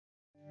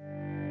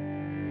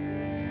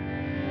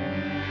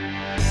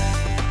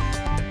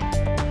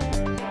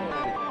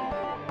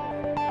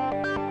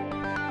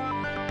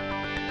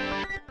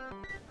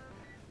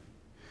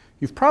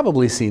You've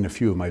probably seen a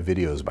few of my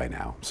videos by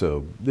now,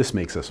 so this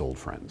makes us old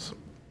friends.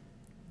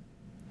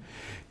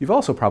 You've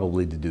also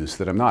probably deduced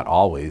that I'm not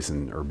always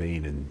an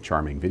urbane and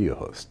charming video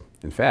host.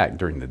 In fact,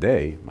 during the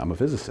day, I'm a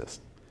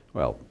physicist.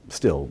 Well,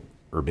 still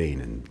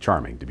urbane and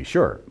charming to be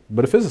sure,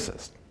 but a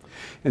physicist.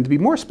 And to be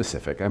more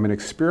specific, I'm an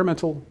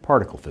experimental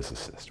particle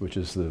physicist, which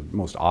is the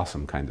most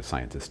awesome kind of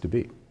scientist to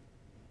be.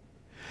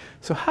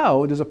 So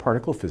how does a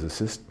particle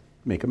physicist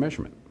make a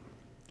measurement?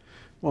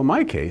 Well, in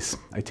my case,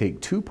 I take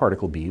two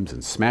particle beams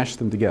and smash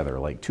them together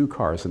like two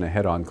cars in a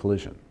head-on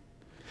collision.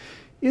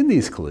 In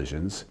these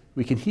collisions,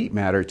 we can heat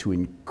matter to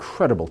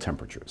incredible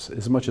temperatures,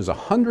 as much as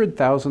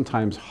 100,000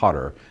 times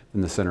hotter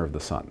than the center of the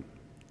sun.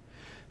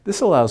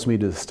 This allows me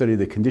to study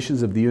the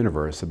conditions of the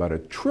universe about a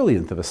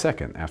trillionth of a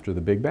second after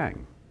the Big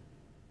Bang.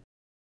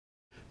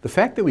 The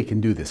fact that we can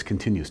do this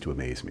continues to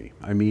amaze me.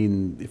 I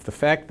mean, if the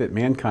fact that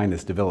mankind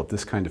has developed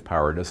this kind of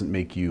power doesn't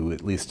make you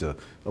at least a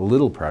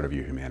little proud of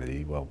your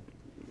humanity, well,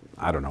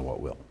 I don't know what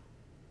will.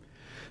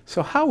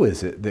 So how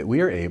is it that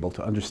we are able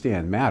to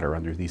understand matter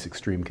under these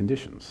extreme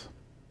conditions?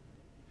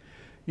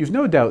 You've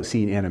no doubt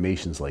seen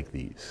animations like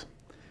these.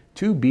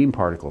 Two beam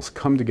particles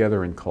come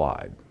together and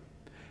collide.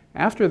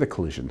 After the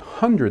collision,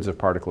 hundreds of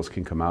particles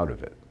can come out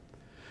of it.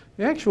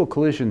 The actual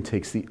collision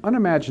takes the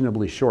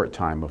unimaginably short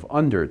time of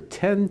under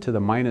 10 to the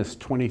minus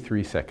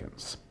 23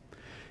 seconds.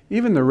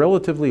 Even the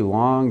relatively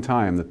long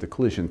time that the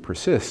collision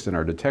persists in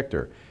our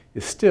detector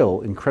is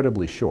still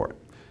incredibly short,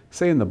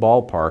 say in the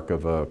ballpark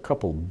of a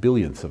couple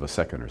billionths of a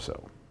second or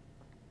so.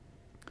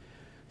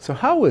 So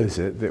how is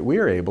it that we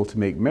are able to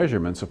make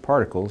measurements of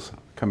particles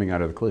coming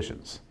out of the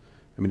collisions?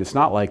 I mean, it's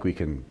not like we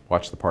can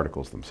watch the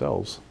particles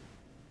themselves.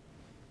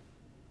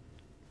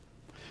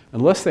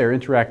 Unless they are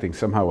interacting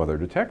somehow with our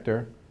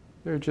detector,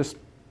 they're just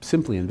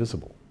simply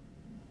invisible.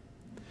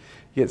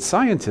 Yet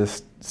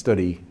scientists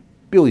study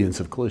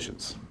billions of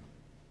collisions.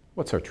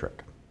 What's our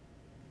trick?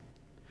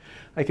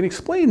 I can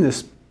explain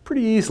this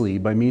pretty easily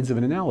by means of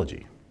an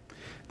analogy.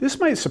 This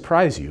might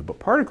surprise you, but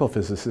particle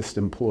physicists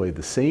employ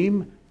the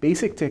same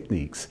basic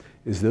techniques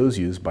as those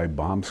used by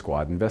bomb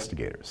squad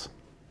investigators.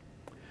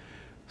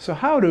 So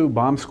how do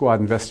bomb squad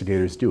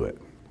investigators do it?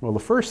 Well, the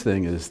first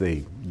thing is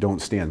they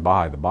don't stand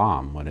by the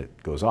bomb when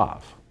it goes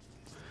off.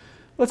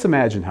 Let's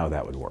imagine how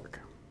that would work.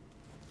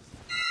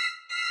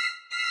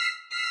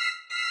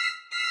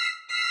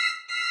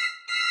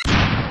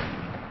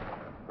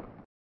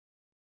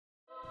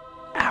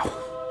 Ow!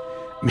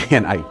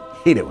 Man, I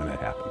hate it when that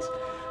happens.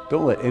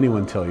 Don't let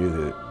anyone tell you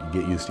that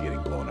you get used to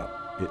getting blown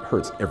up. It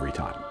hurts every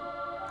time.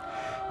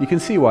 You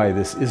can see why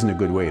this isn't a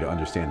good way to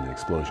understand an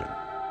explosion.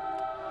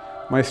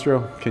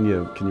 Maestro, can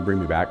you bring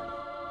me back?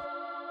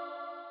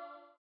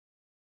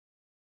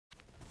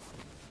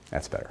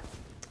 That's better.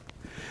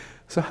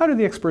 So how do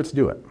the experts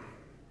do it?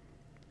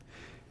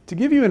 To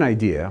give you an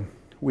idea,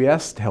 we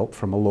asked help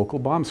from a local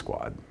bomb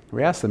squad.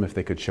 We asked them if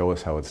they could show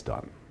us how it's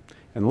done.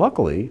 And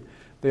luckily,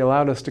 they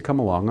allowed us to come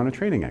along on a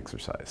training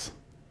exercise.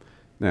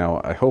 Now,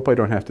 I hope I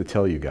don't have to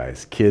tell you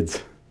guys,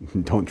 kids,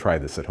 don't try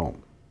this at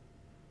home.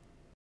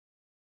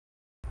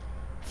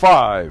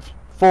 5,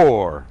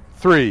 4,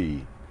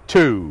 3,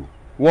 2,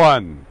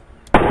 1.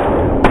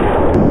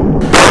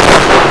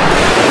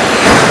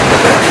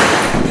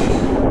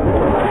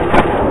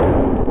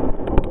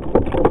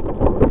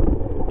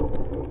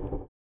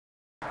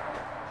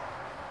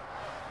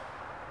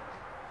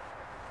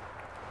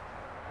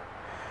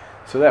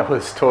 So that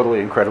was totally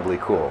incredibly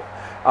cool.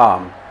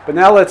 But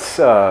now let's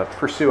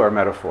pursue our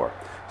metaphor.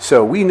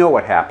 So we know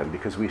what happened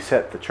because we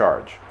set the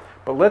charge.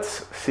 But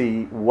let's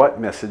see what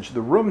message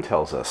the room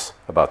tells us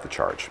about the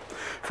charge.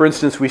 For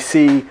instance, we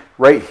see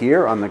right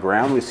here on the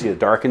ground, we see a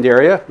darkened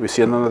area. We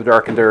see another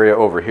darkened area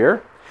over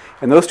here.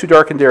 And those two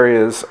darkened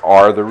areas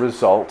are the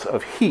result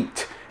of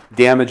heat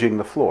damaging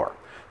the floor.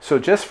 So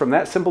just from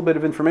that simple bit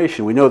of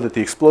information, we know that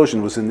the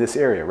explosion was in this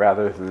area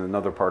rather than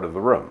another part of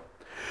the room.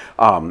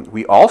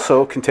 We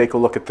also can take a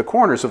look at the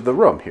corners of the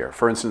room here.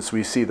 For instance,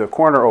 we see the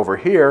corner over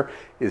here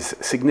is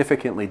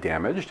significantly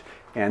damaged,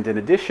 and in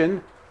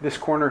addition, this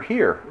corner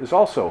here is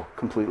also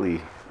completely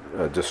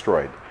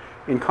destroyed.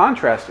 In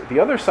contrast, the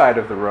other side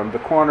of the room, the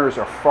corners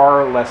are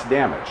far less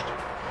damaged.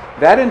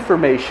 That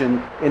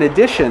information, in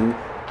addition,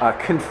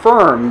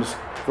 confirms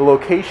the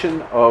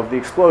location of the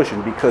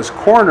explosion because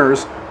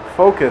corners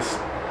focus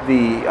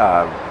the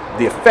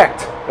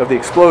effect of the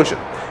explosion.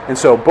 And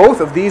so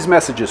both of these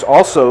messages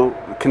also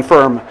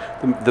confirm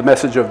the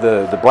message of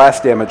the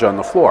blast damage on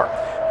the floor.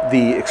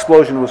 The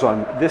explosion was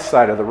on this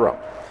side of the room.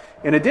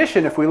 In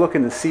addition, if we look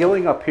in the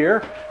ceiling up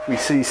here, we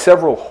see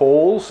several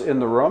holes in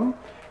the room,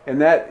 and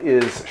that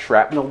is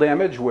shrapnel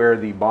damage where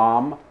the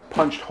bomb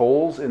punched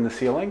holes in the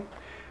ceiling.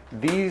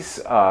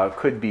 These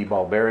could be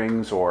ball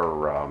bearings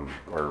or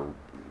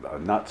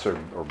nuts or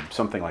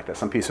something like that,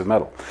 some piece of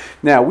metal.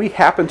 Now, we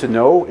happen to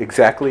know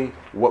exactly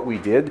what we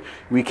did.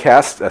 We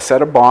cast a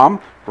set of bomb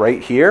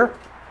right here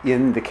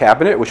in the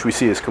cabinet, which we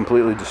see is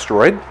completely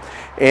destroyed,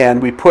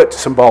 and we put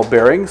some ball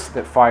bearings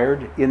that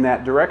fired in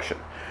that direction.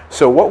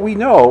 So what we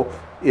know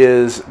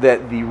is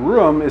that the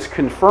room is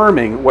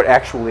confirming what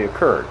actually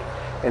occurred.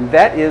 And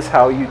that is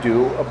how you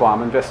do a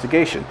bomb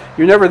investigation.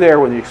 You're never there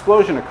when the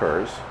explosion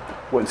occurs.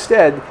 What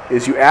instead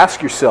is you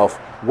ask yourself,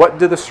 what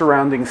do the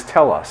surroundings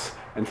tell us?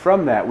 And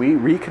from that, we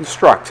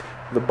reconstruct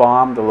the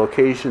bomb, the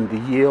location,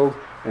 the yield,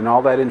 and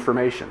all that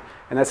information.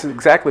 And that's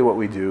exactly what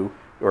we do,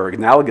 or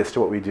analogous to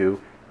what we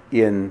do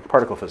in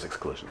particle physics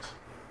collisions.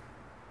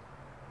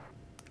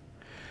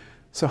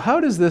 So how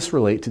does this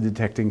relate to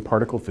detecting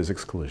particle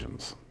physics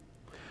collisions?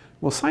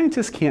 Well,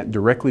 scientists can't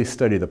directly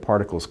study the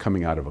particles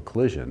coming out of a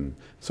collision,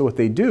 so what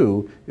they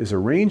do is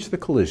arrange the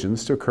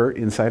collisions to occur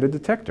inside a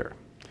detector.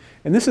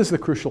 And this is the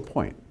crucial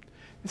point.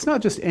 It's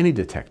not just any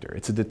detector,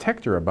 it's a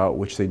detector about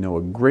which they know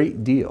a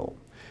great deal.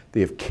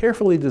 They have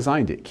carefully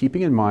designed it,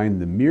 keeping in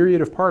mind the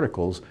myriad of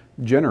particles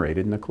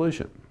generated in a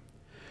collision.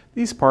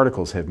 These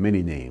particles have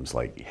many names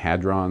like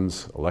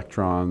hadrons,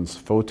 electrons,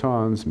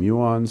 photons,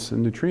 muons,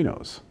 and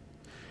neutrinos.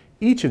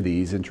 Each of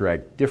these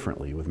interact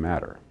differently with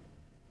matter.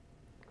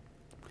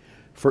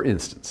 For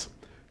instance,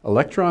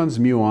 electrons,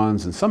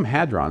 muons, and some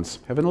hadrons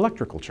have an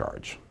electrical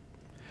charge.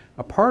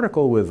 A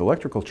particle with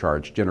electrical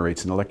charge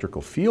generates an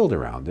electrical field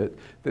around it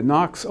that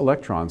knocks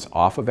electrons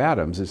off of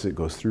atoms as it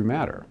goes through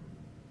matter.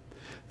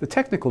 The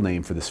technical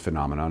name for this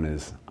phenomenon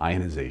is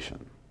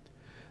ionization.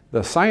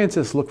 The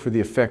scientists look for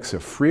the effects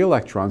of free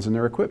electrons in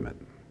their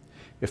equipment.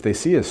 If they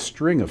see a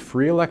string of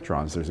free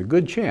electrons, there's a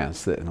good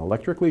chance that an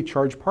electrically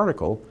charged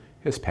particle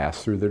has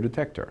passed through their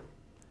detector.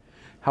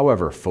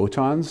 However,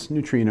 photons,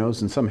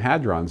 neutrinos, and some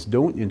hadrons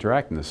don't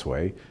interact in this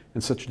way,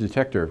 and such a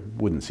detector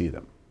wouldn't see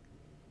them.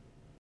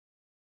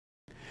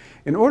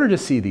 In order to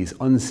see these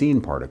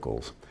unseen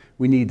particles,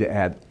 we need to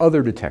add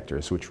other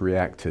detectors which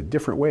react to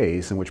different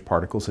ways in which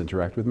particles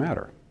interact with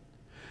matter.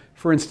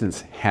 For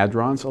instance,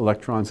 hadrons,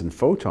 electrons, and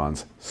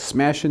photons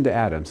smash into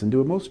atoms and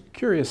do a most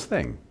curious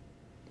thing.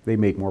 They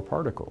make more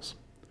particles.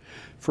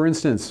 For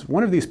instance,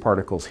 one of these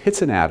particles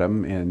hits an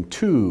atom and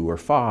 2 or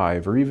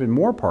 5 or even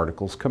more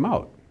particles come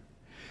out.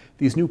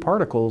 These new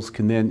particles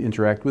can then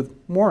interact with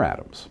more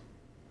atoms.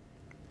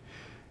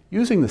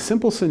 Using the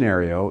simple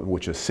scenario in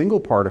which a single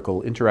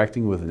particle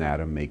interacting with an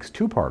atom makes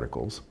 2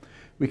 particles,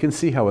 we can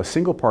see how a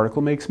single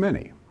particle makes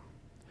many.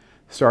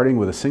 Starting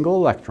with a single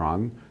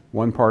electron,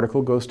 one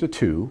particle goes to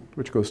 2,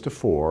 which goes to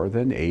 4,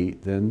 then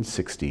 8, then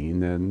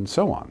 16, and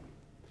so on.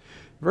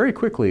 Very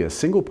quickly, a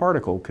single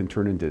particle can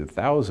turn into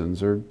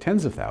thousands or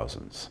tens of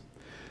thousands.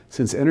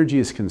 Since energy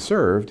is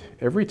conserved,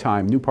 every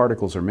time new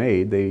particles are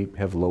made, they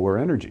have lower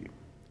energy.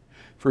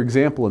 For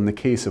example, in the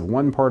case of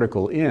 1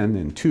 particle in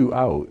and 2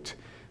 out,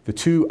 the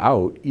 2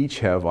 out each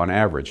have, on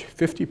average,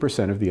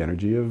 50% of the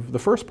energy of the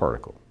first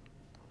particle.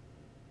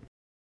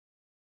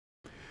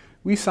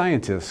 We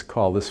scientists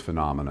call this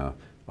phenomena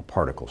a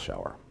particle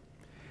shower.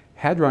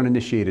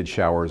 Hadron-initiated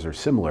showers are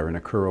similar and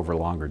occur over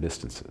longer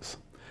distances.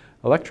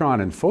 Electron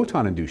and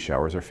photon-induced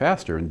showers are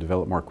faster and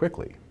develop more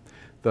quickly.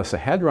 Thus, a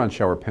hadron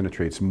shower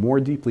penetrates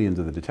more deeply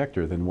into the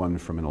detector than one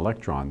from an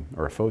electron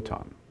or a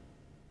photon.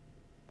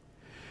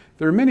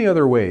 There are many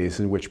other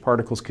ways in which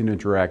particles can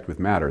interact with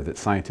matter that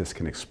scientists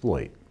can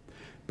exploit.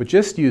 But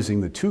just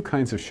using the 2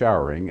 kinds of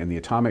showering and the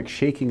atomic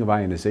shaking of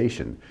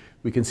ionization,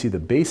 we can see the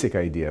basic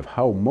idea of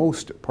how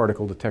most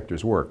particle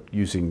detectors work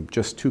using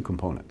just 2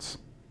 components.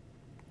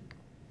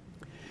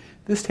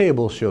 This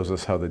table shows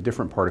us how the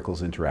different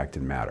particles interact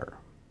in matter.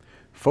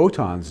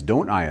 Photons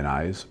don't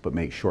ionize but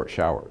make short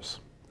showers.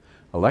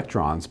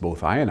 Electrons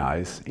both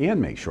ionize and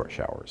make short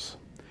showers.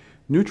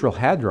 Neutral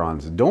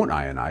hadrons don't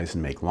ionize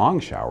and make long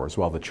showers,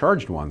 while the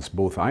charged ones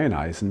both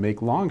ionize and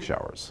make long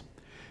showers.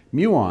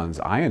 Muons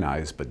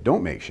ionize but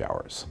don't make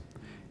showers.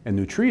 And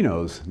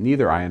neutrinos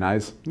neither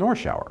ionize nor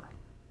shower.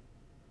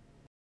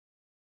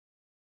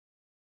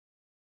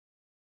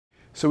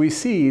 So we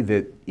see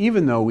that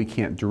even though we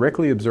can't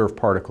directly observe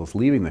particles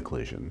leaving the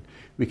collision,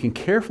 we can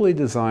carefully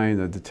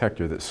design a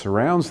detector that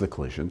surrounds the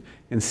collision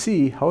and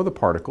see how the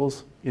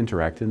particles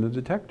interact in the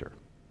detector.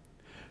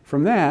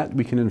 From that,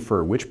 we can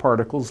infer which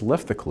particles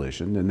left the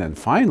collision, and then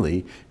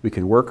finally, we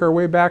can work our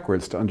way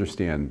backwards to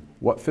understand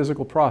what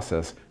physical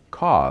process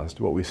caused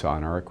what we saw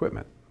in our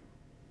equipment.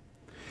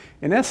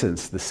 In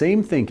essence, the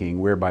same thinking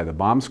whereby the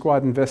bomb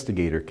squad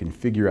investigator can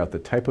figure out the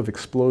type of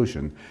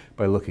explosion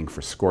by looking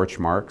for scorch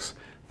marks,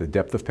 the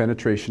depth of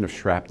penetration of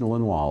shrapnel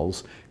in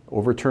walls,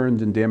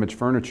 overturned and damaged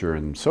furniture,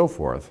 and so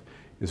forth,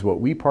 is what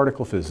we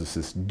particle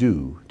physicists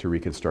do to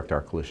reconstruct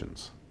our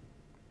collisions.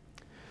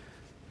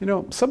 You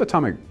know,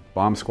 subatomic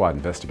bomb squad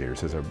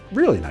investigators has a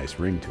really nice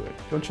ring to it,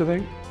 don't you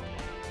think?